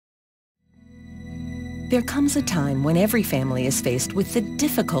There comes a time when every family is faced with the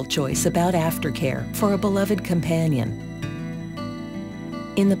difficult choice about aftercare for a beloved companion.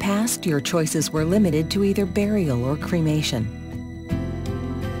 In the past, your choices were limited to either burial or cremation.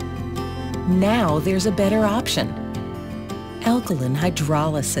 Now there's a better option: alkaline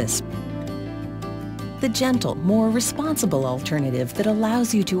hydrolysis. The gentle, more responsible alternative that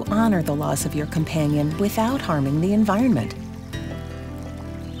allows you to honor the loss of your companion without harming the environment.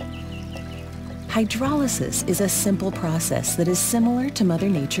 Hydrolysis is a simple process that is similar to Mother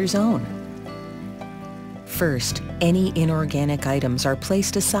Nature's own. First, any inorganic items are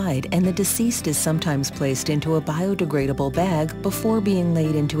placed aside and the deceased is sometimes placed into a biodegradable bag before being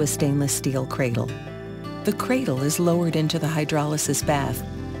laid into a stainless steel cradle. The cradle is lowered into the hydrolysis bath,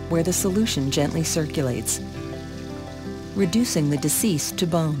 where the solution gently circulates, reducing the deceased to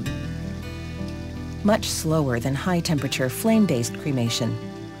bone. Much slower than high-temperature flame-based cremation.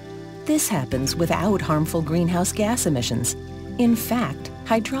 This happens without harmful greenhouse gas emissions. In fact,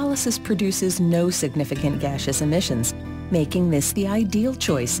 hydrolysis produces no significant gaseous emissions, making this the ideal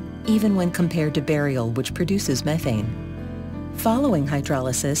choice even when compared to burial, which produces methane. Following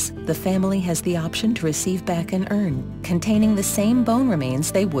hydrolysis, the family has the option to receive back an urn containing the same bone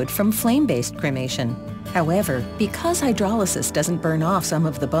remains they would from flame-based cremation. However, because hydrolysis doesn't burn off some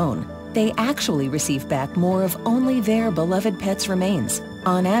of the bone, they actually receive back more of only their beloved pet's remains,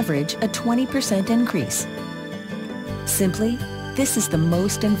 on average a 20% increase. Simply, this is the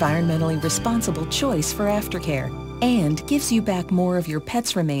most environmentally responsible choice for aftercare and gives you back more of your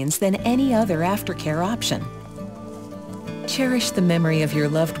pet's remains than any other aftercare option. Cherish the memory of your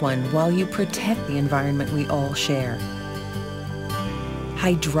loved one while you protect the environment we all share.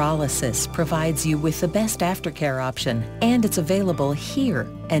 Hydrolysis provides you with the best aftercare option, and it's available here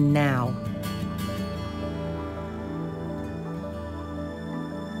and now.